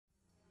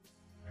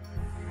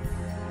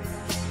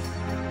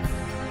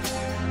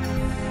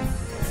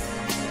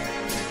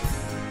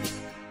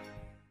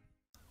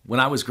When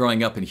I was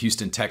growing up in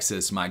Houston,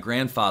 Texas, my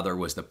grandfather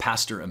was the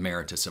pastor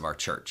emeritus of our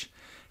church.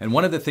 And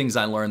one of the things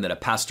I learned that a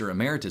pastor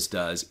emeritus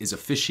does is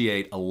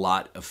officiate a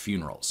lot of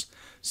funerals.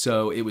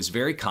 So it was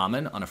very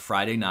common on a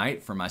Friday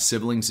night for my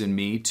siblings and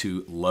me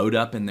to load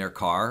up in their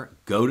car,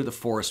 go to the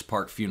Forest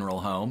Park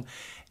Funeral Home,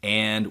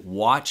 and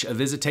watch a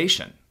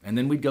visitation. And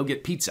then we'd go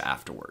get pizza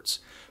afterwards.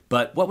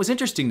 But what was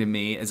interesting to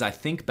me as I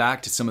think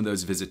back to some of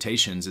those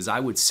visitations is I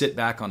would sit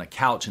back on a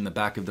couch in the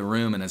back of the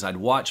room, and as I'd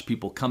watch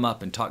people come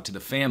up and talk to the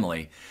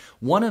family,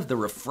 one of the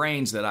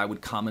refrains that I would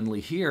commonly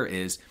hear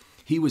is,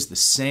 "He was the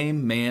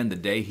same man the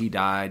day he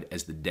died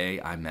as the day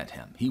I met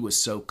him. He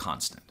was so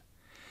constant."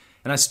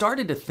 And I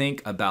started to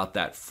think about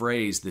that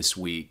phrase this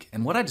week,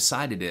 and what I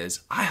decided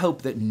is, I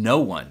hope that no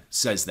one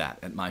says that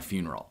at my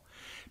funeral.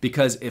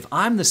 Because if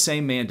I'm the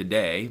same man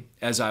today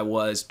as I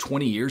was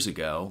 20 years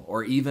ago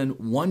or even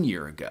 1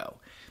 year ago,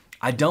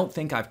 I don't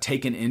think I've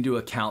taken into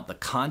account the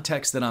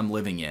context that I'm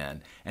living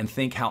in and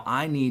think how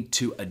I need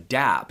to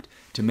adapt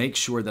to make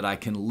sure that I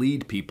can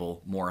lead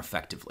people more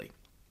effectively.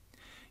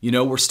 You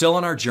know, we're still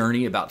on our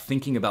journey about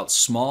thinking about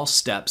small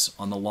steps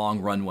on the long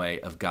runway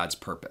of God's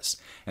purpose.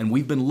 And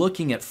we've been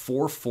looking at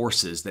 4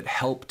 forces that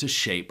help to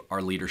shape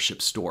our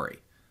leadership story.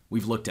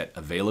 We've looked at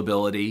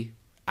availability,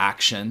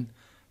 action.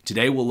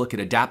 Today we'll look at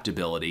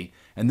adaptability,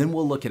 and then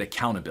we'll look at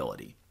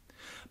accountability.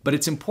 But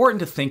it's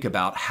important to think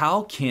about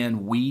how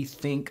can we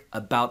think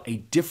about a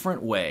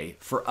different way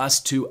for us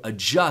to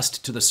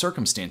adjust to the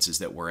circumstances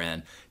that we're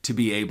in to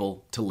be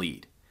able to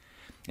lead.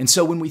 And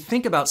so when we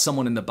think about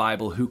someone in the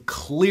Bible who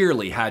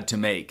clearly had to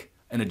make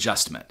an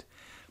adjustment,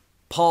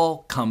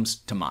 Paul comes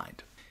to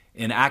mind.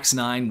 In Acts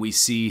 9, we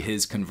see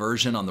his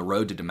conversion on the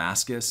road to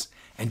Damascus.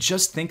 And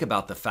just think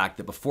about the fact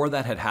that before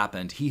that had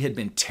happened, he had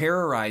been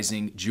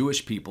terrorizing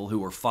Jewish people who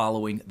were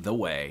following the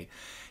way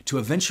to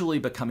eventually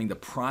becoming the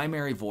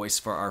primary voice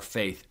for our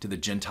faith to the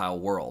Gentile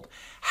world.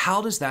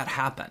 How does that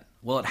happen?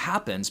 Well, it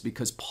happens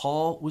because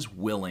Paul was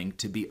willing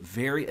to be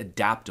very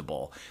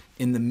adaptable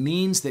in the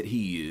means that he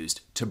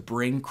used to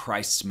bring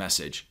Christ's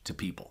message to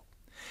people.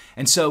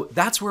 And so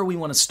that's where we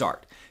want to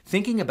start,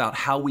 thinking about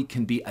how we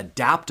can be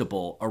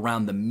adaptable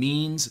around the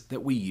means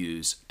that we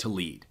use to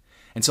lead.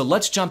 And so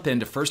let's jump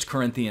into 1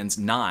 Corinthians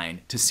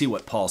 9 to see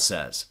what Paul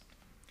says.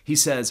 He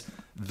says,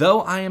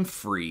 "Though I am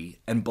free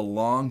and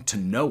belong to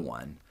no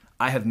one,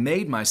 I have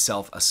made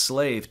myself a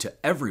slave to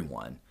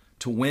everyone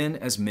to win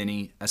as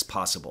many as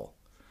possible.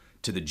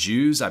 To the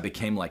Jews I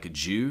became like a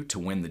Jew to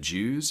win the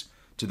Jews.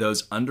 To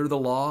those under the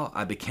law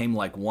I became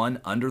like one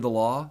under the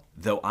law,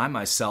 though I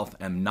myself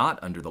am not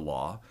under the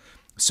law,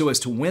 so as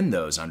to win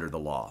those under the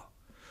law.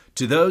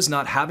 To those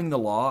not having the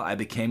law I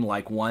became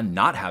like one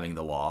not having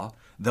the law,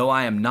 though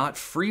I am not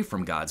free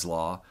from God's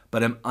law,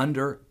 but am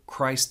under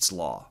Christ's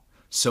law,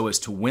 so as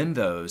to win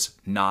those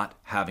not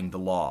having the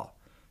law.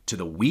 To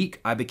the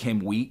weak I became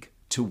weak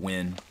to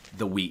win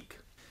the weak."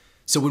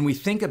 So when we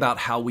think about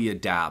how we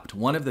adapt,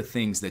 one of the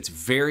things that's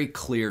very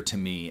clear to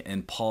me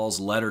in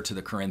Paul's letter to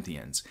the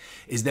Corinthians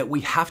is that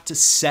we have to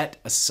set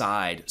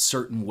aside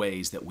certain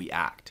ways that we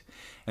act.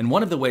 And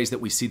one of the ways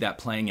that we see that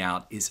playing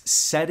out is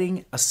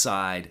setting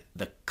aside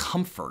the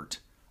comfort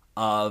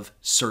of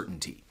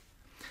certainty.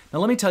 Now,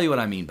 let me tell you what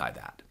I mean by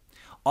that.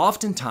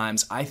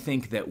 Oftentimes, I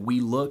think that we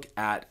look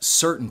at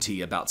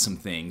certainty about some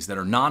things that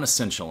are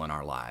non-essential in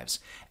our lives,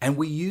 and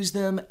we use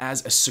them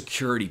as a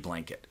security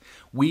blanket.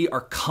 We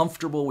are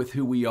comfortable with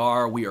who we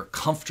are. We are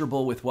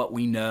comfortable with what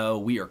we know.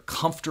 We are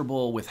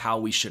comfortable with how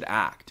we should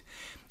act.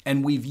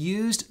 And we've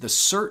used the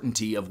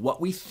certainty of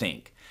what we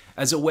think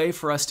as a way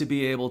for us to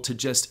be able to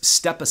just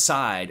step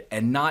aside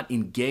and not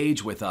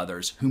engage with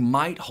others who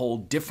might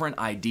hold different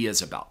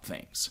ideas about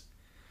things.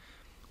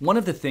 One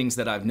of the things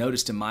that I've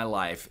noticed in my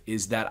life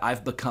is that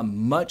I've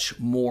become much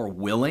more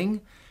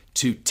willing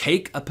to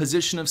take a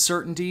position of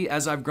certainty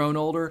as I've grown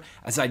older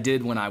as I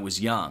did when I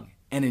was young.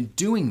 And in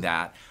doing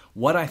that,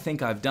 what I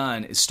think I've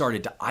done is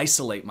started to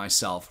isolate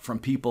myself from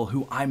people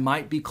who I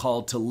might be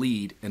called to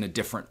lead in a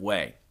different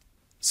way.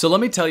 So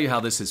let me tell you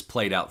how this has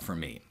played out for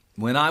me.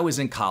 When I was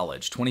in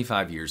college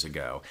 25 years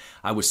ago,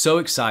 I was so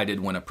excited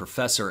when a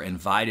professor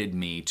invited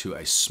me to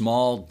a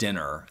small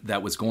dinner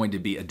that was going to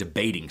be a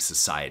debating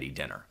society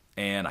dinner.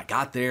 And I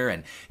got there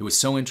and it was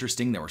so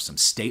interesting. There were some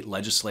state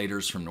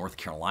legislators from North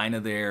Carolina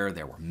there.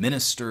 There were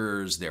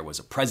ministers. There was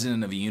a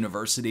president of a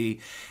university.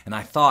 And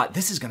I thought,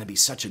 this is going to be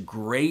such a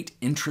great,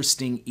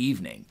 interesting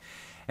evening.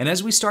 And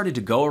as we started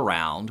to go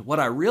around, what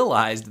I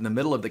realized in the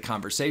middle of the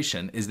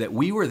conversation is that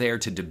we were there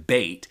to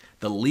debate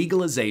the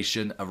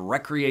legalization of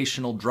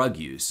recreational drug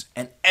use.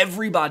 And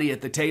everybody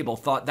at the table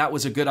thought that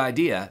was a good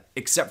idea,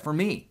 except for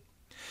me.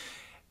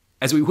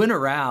 As we went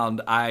around,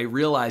 I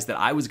realized that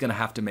I was going to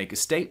have to make a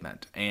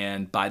statement.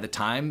 And by the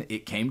time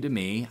it came to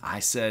me, I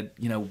said,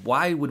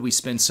 why would we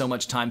spend so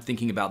much time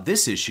thinking about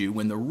this issue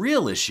when the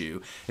real issue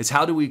is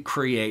how do we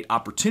create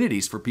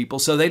opportunities for people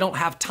so they don't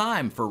have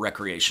time for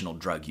recreational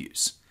drug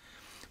use?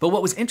 But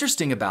what was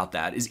interesting about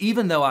that is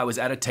even though I was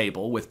at a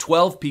table with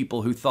 12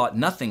 people who thought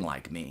nothing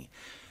like me,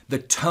 The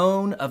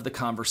tone of the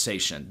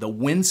conversation, the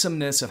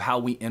winsomeness of how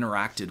we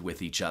interacted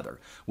with each other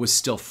was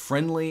still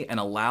friendly and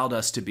allowed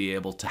us to be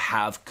able to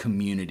have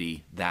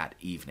community that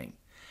evening.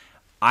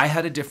 I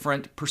had a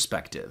different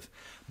perspective,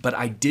 but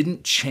I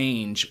didn't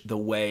change the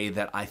way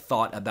that I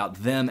thought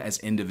about them as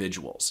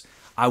individuals.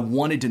 I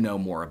wanted to know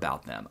more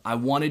about them. I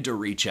wanted to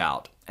reach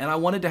out, and I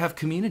wanted to have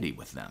community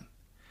with them.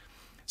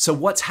 So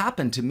what's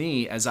happened to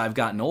me as I've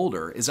gotten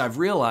older is I've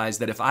realized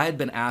that if I had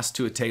been asked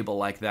to a table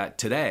like that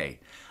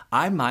today,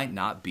 I might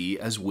not be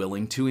as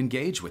willing to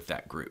engage with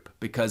that group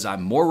because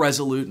I'm more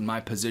resolute in my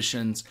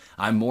positions,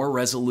 I'm more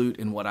resolute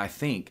in what I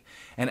think.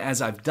 And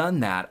as I've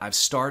done that, I've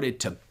started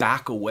to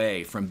back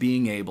away from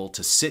being able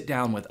to sit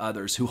down with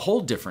others who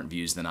hold different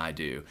views than I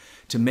do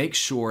to make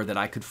sure that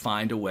I could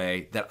find a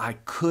way that I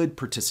could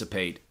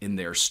participate in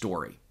their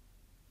story.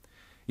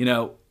 You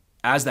know,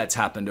 as that's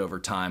happened over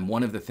time,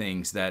 one of the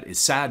things that is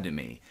sad to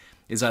me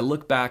is I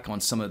look back on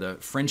some of the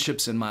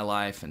friendships in my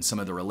life and some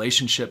of the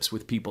relationships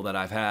with people that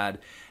I've had,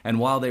 and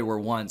while they were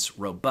once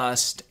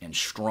robust and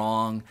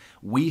strong,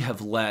 we have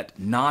let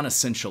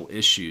non-essential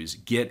issues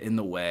get in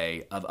the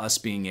way of us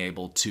being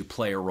able to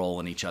play a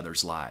role in each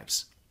other's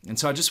lives. And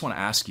so I just want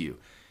to ask you,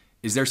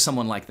 is there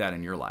someone like that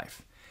in your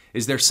life?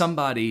 Is there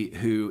somebody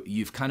who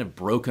you've kind of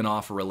broken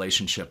off a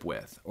relationship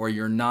with, or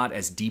you're not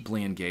as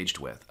deeply engaged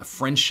with, a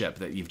friendship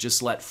that you've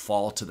just let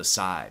fall to the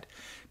side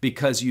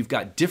because you've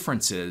got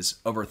differences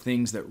over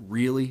things that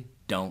really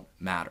don't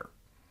matter?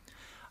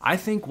 I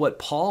think what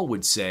Paul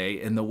would say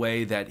in the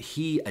way that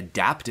he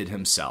adapted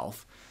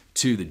himself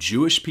to the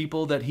Jewish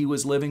people that he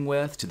was living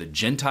with, to the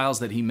Gentiles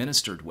that he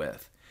ministered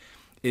with,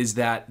 is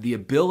that the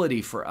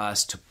ability for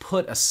us to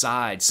put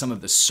aside some of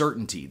the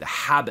certainty, the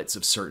habits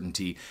of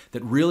certainty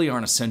that really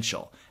aren't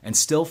essential and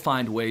still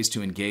find ways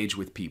to engage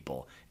with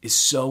people is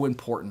so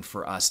important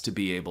for us to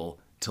be able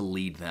to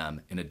lead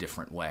them in a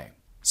different way.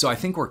 So I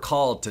think we're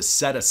called to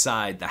set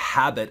aside the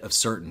habit of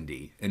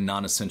certainty in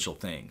non-essential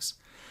things.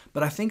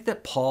 But I think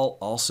that Paul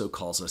also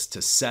calls us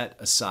to set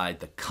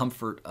aside the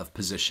comfort of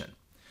position.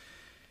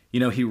 You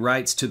know, he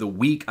writes, "To the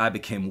weak I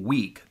became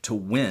weak to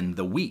win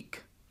the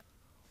weak."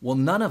 Well,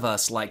 none of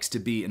us likes to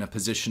be in a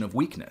position of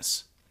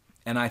weakness.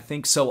 And I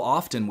think so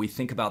often we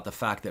think about the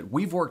fact that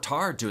we've worked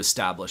hard to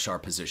establish our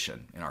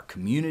position in our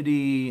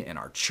community, in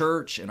our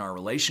church, in our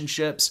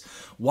relationships.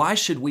 Why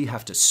should we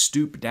have to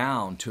stoop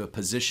down to a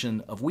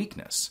position of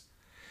weakness?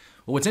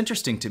 Well, what's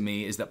interesting to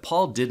me is that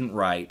Paul didn't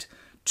write,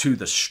 "To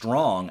the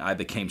strong, I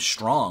became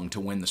strong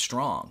to win the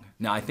strong."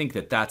 Now, I think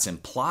that that's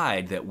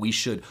implied that we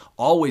should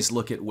always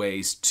look at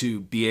ways to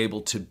be able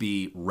to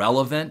be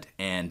relevant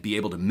and be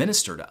able to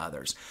minister to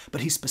others.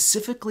 But he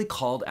specifically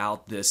called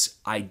out this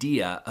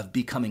idea of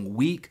becoming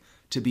weak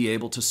to be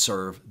able to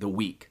serve the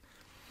weak.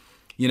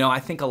 You know,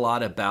 I think a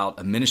lot about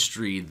a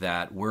ministry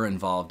that we're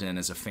involved in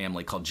as a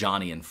family called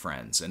Johnny and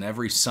Friends. And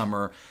every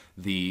summer,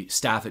 the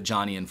staff at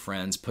Johnny and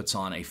Friends puts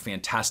on a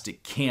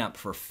fantastic camp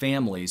for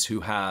families who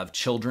have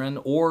children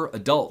or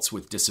adults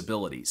with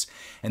disabilities.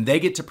 And they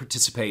get to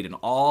participate in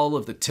all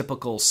of the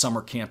typical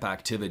summer camp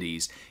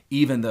activities,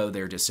 even though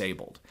they're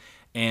disabled.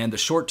 And the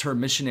short-term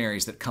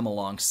missionaries that come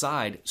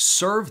alongside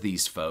serve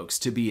these folks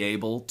to be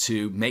able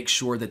to make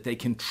sure that they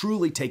can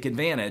truly take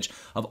advantage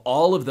of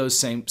all of those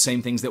same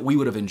things that we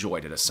would have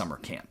enjoyed at a summer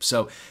camp.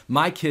 So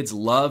my kids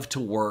love to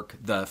work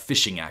the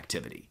fishing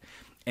activity.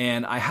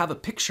 And I have a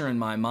picture in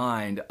my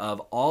mind of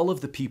all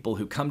of the people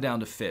who come down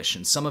to fish,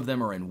 and some of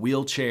them are in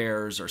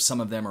wheelchairs or some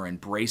of them are in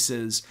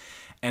braces.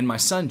 And my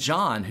son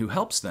John, who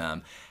helps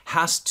them,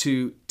 has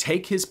to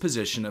take his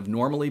position of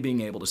normally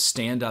being able to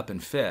stand up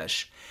and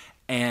fish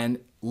and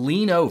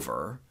lean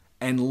over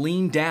and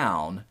lean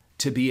down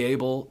to be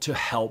able to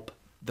help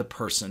the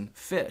person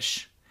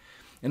fish.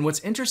 And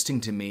what's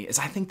interesting to me is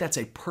I think that's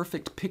a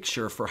perfect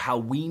picture for how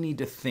we need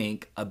to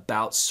think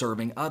about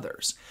serving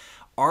others.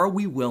 Are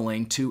we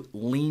willing to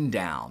lean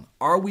down?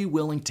 Are we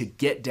willing to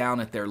get down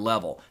at their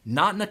level?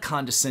 Not in a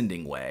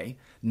condescending way,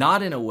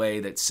 not in a way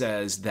that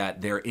says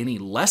that they're any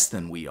less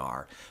than we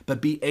are,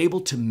 but be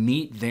able to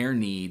meet their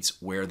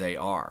needs where they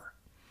are.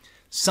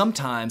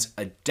 Sometimes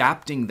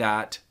adapting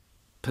that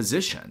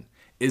position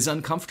is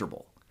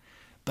uncomfortable.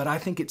 But I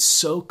think it's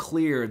so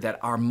clear that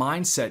our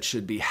mindset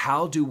should be,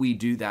 how do we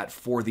do that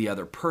for the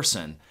other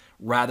person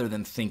rather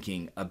than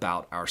thinking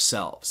about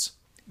ourselves?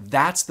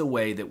 That's the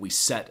way that we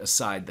set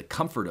aside the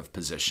comfort of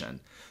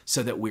position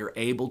so that we're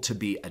able to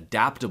be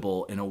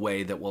adaptable in a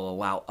way that will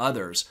allow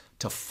others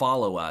to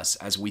follow us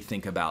as we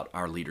think about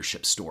our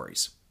leadership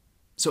stories.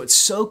 So it's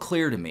so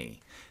clear to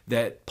me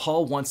that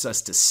Paul wants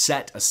us to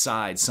set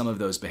aside some of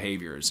those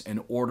behaviors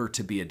in order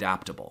to be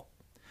adaptable.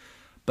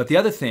 But the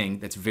other thing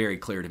that's very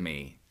clear to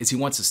me is he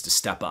wants us to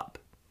step up.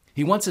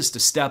 He wants us to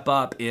step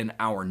up in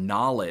our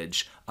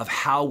knowledge of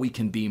how we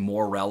can be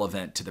more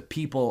relevant to the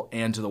people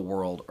and to the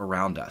world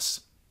around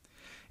us.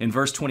 In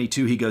verse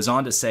 22, he goes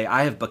on to say,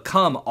 "I have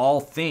become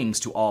all things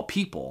to all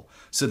people,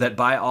 so that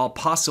by all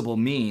possible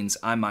means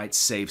I might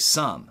save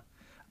some.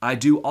 I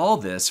do all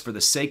this for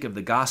the sake of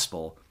the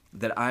gospel,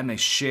 that I may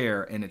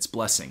share in its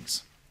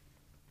blessings."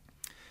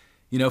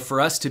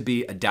 For us to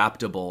be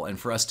adaptable and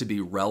for us to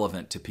be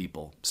relevant to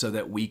people so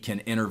that we can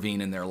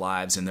intervene in their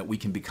lives and that we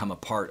can become a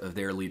part of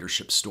their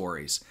leadership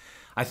stories,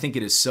 I think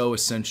it is so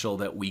essential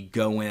that we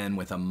go in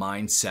with a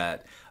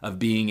mindset of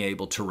being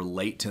able to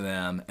relate to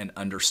them and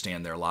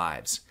understand their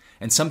lives.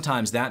 And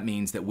sometimes that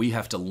means that we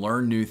have to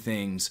learn new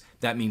things.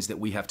 That means that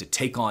we have to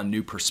take on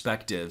new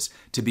perspectives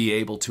to be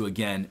able to,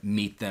 again,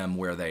 meet them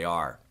where they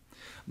are.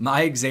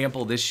 My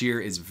example this year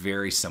is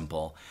very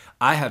simple.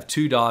 I have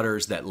 2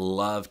 daughters that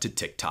love to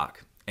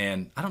TikTok.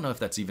 And I don't know if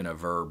that's even a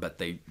verb, but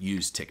they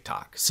use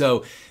TikTok.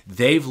 So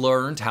they've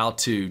learned how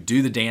to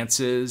do the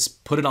dances,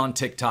 put it on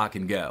TikTok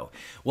and go.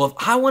 Well, if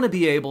I want to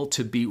be able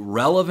to be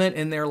relevant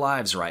in their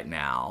lives right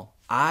now,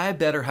 I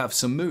better have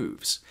some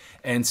moves.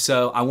 And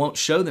so I won't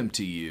show them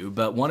to you,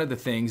 but one of the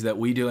things that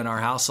we do in our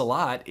house a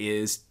lot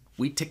is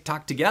we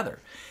TikTok together.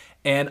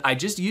 And I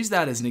just use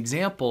that as an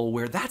example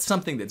where that's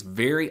something that's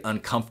very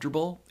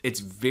uncomfortable. It's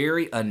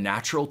very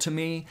unnatural to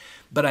me,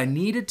 but I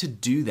needed to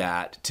do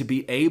that to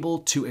be able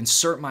to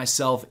insert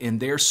myself in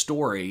their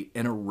story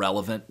in a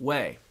relevant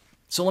way.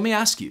 So let me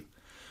ask you,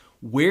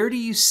 where do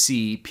you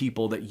see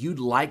people that you'd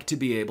like to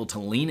be able to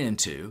lean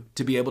into,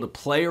 to be able to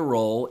play a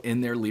role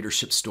in their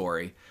leadership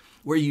story,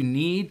 where you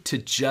need to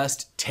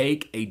just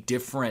take a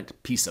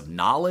different piece of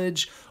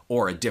knowledge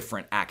or a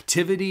different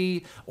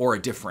activity or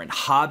a different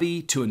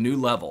hobby to a new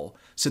level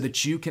so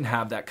that you can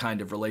have that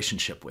kind of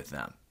relationship with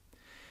them?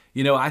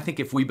 I think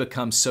if we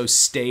become so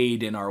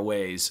staid in our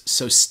ways,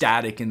 so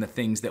static in the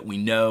things that we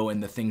know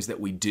and the things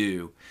that we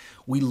do,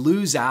 we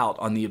lose out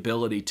on the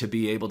ability to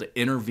be able to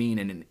intervene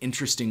in an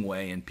interesting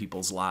way in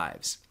people's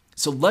lives.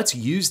 So let's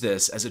use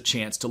this as a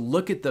chance to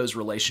look at those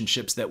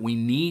relationships that we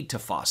need to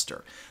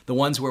foster, the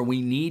ones where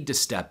we need to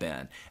step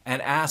in,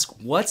 and ask,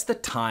 what's the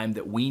time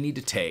that we need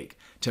to take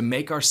to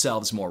make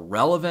ourselves more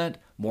relevant,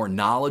 more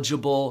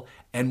knowledgeable,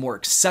 and more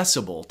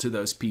accessible to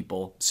those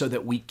people so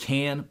that we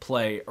can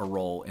play a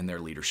role in their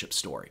leadership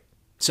story.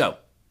 So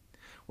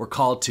we're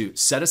called to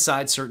set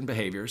aside certain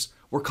behaviors.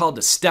 We're called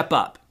to step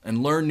up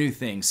and learn new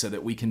things so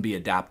that we can be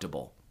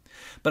adaptable.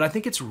 But I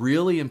think it's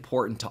really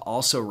important to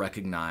also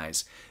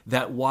recognize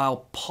that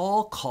while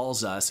Paul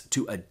calls us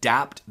to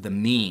adapt the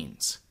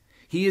means,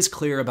 he is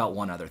clear about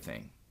one other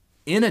thing.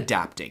 In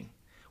adapting,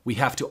 we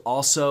have to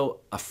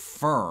also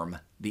affirm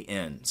the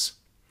ends.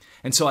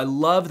 And so I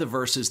love the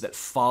verses that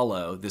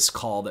follow this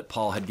call that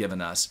Paul had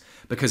given us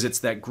because it's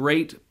that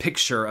great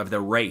picture of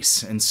the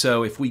race. And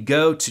so if we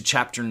go to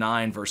chapter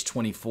 9, verse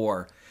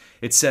 24,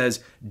 it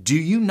says, "Do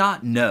you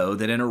not know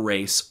that in a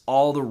race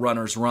all the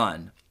runners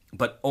run,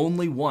 but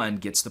only one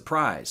gets the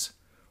prize?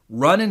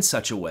 Run in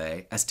such a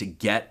way as to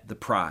get the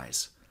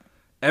prize.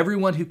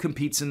 Everyone who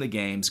competes in the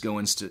games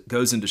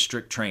goes into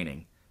strict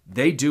training.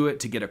 They do it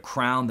to get a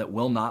crown that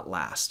will not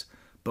last,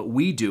 but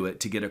we do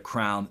it to get a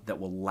crown that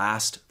will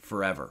last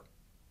forever."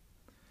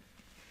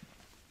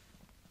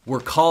 We're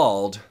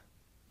called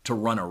to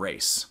run a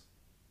race,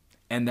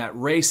 and that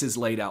race is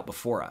laid out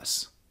before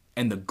us.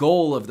 And the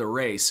goal of the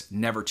race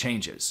never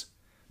changes.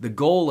 The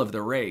goal of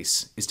the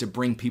race is to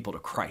bring people to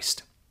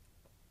Christ.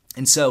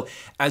 And so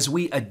as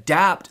we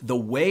adapt the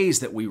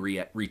ways that we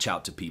reach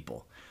out to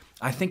people,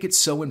 I think it's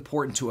so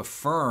important to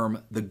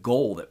affirm the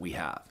goal that we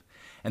have.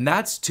 And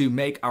that's to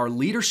make our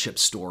leadership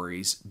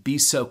stories be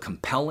so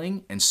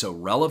compelling and so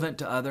relevant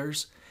to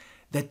others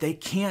that they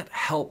can't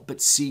help but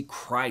see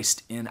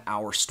Christ in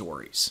our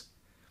stories.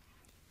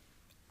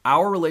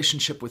 Our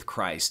relationship with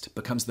Christ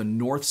becomes the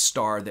North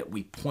Star that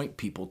we point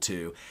people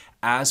to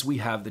as we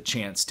have the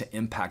chance to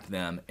impact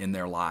them in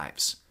their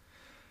lives.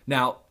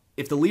 Now,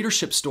 if the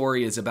leadership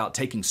story is about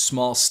taking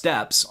small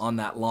steps on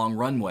that long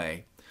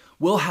runway,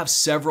 we'll have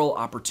several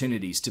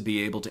opportunities to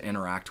be able to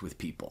interact with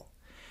people.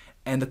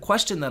 And the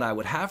question that I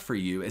would have for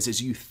you is,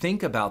 as you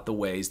think about the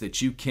ways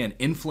that you can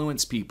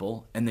influence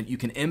people and that you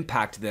can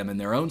impact them in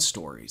their own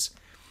stories,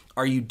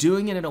 are you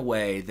doing it in a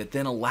way that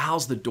then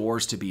allows the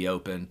doors to be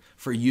open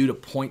for you to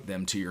point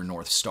them to your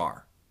North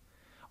Star?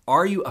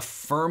 Are you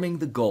affirming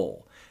the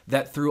goal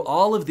that through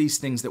all of these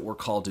things that we're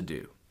called to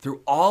do,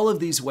 through all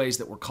of these ways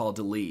that we're called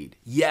to lead,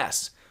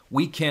 yes,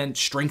 we can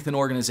strengthen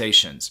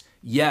organizations.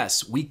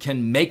 Yes, we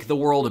can make the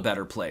world a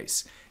better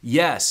place.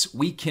 Yes,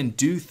 we can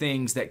do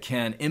things that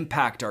can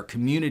impact our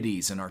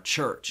communities and our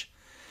church.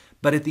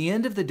 But at the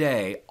end of the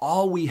day,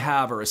 all we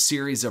have are a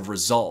series of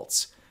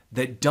results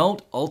that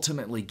don't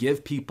ultimately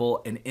give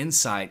people an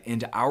insight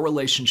into our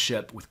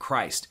relationship with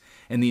Christ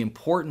and the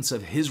importance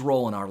of His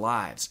role in our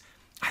lives.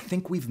 I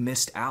think we've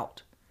missed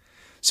out.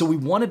 So we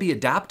want to be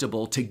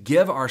adaptable to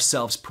give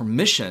ourselves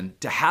permission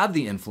to have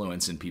the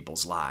influence in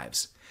people's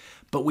lives.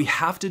 But we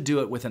have to do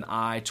it with an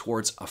eye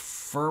towards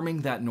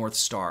affirming that North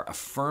Star,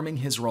 affirming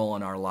His role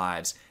in our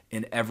lives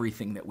in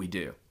everything that we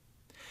do.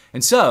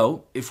 And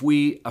so, if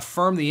we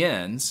affirm the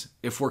ends,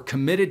 if we're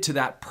committed to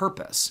that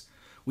purpose,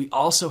 we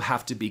also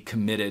have to be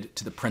committed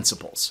to the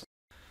principles.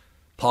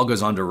 Paul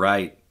goes on to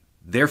write,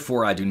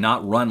 "Therefore I do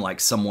not run like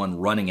someone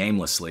running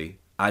aimlessly.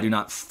 I do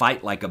not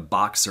fight like a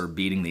boxer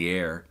beating the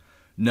air.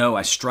 No,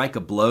 I strike a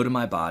blow to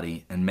my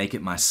body and make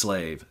it my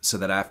slave, so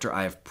that after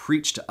I have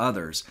preached to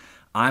others,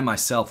 I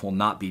myself will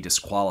not be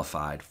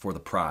disqualified for the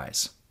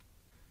prize.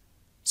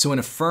 So in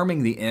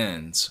affirming the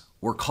ends,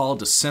 we're called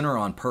to center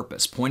on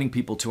purpose, pointing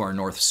people to our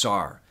North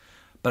Star.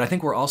 But I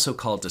think we're also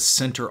called to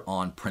center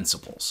on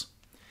principles.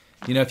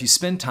 You know, if you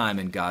spend time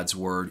in God's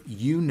Word,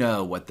 you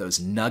know what those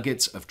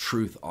nuggets of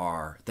truth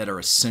are that are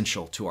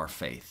essential to our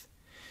faith.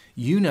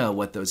 You know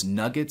what those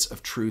nuggets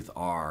of truth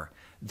are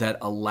that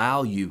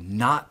allow you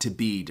not to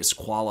be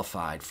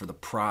disqualified for the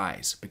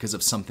prize because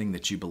of something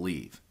that you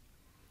believe.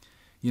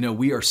 You know,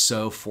 we are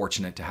so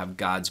fortunate to have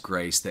God's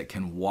grace that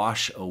can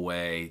wash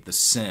away the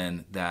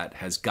sin that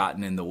has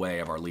gotten in the way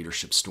of our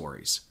leadership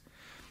stories.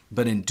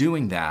 But in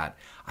doing that,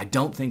 I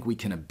don't think we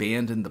can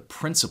abandon the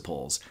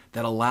principles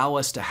that allow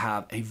us to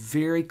have a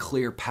very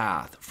clear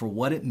path for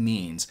what it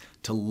means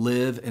to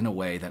live in a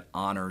way that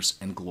honors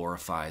and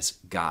glorifies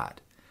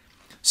God.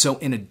 So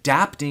in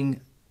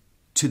adapting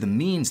to the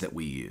means that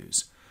we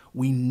use,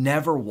 we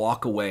never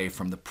walk away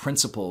from the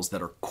principles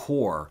that are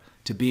core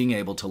to being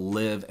able to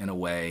live in a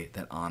way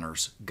that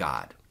honors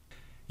God.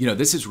 You know,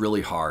 this is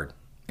really hard.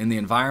 In the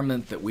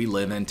environment that we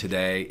live in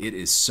today, it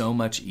is so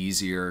much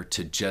easier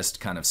to just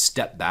kind of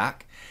step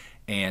back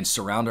and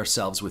surround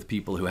ourselves with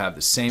people who have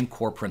the same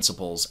core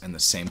principles and the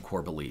same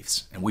core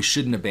beliefs. And we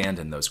shouldn't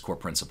abandon those core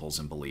principles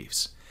and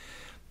beliefs.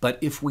 But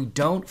if we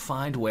don't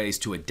find ways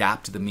to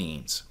adapt the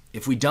means,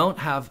 if we don't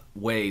have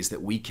ways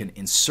that we can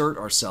insert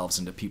ourselves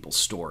into people's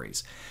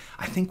stories,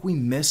 I think we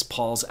miss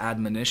Paul's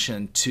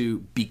admonition to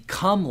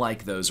become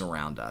like those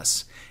around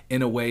us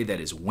in a way that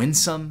is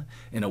winsome,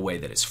 in a way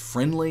that is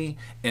friendly,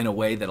 in a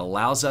way that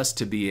allows us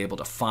to be able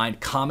to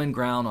find common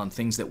ground on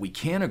things that we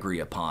can agree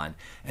upon,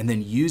 and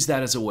then use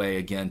that as a way,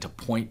 again, to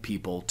point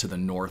people to the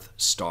North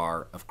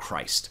Star of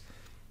Christ.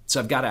 So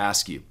I've got to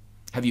ask you,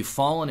 have you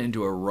fallen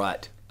into a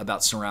rut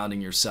about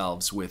surrounding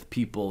yourselves with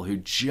people who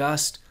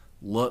just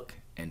look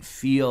and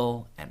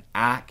feel and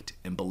act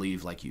and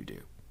believe like you do?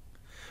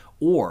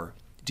 Or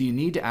do you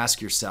need to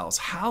ask yourselves,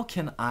 how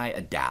can I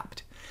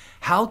adapt?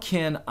 How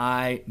can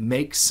I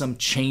make some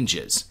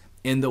changes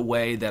in the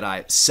way that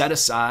I set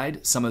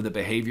aside some of the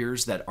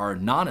behaviors that are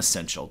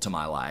non-essential to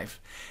my life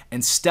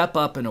and step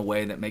up in a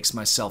way that makes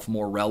myself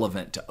more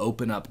relevant to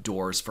open up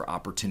doors for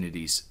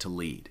opportunities to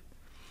lead?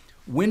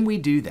 When we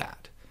do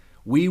that,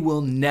 we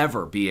will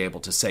never be able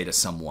to say to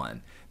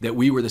someone that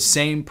we were the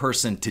same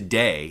person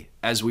today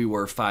as we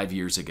were 5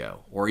 years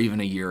ago or even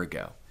a year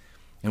ago.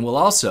 And we'll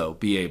also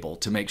be able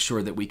to make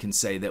sure that we can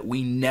say that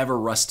we never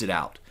rusted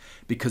out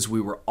because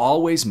we were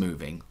always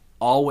moving,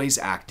 always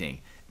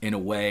acting in a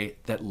way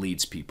that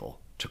leads people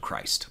to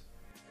Christ.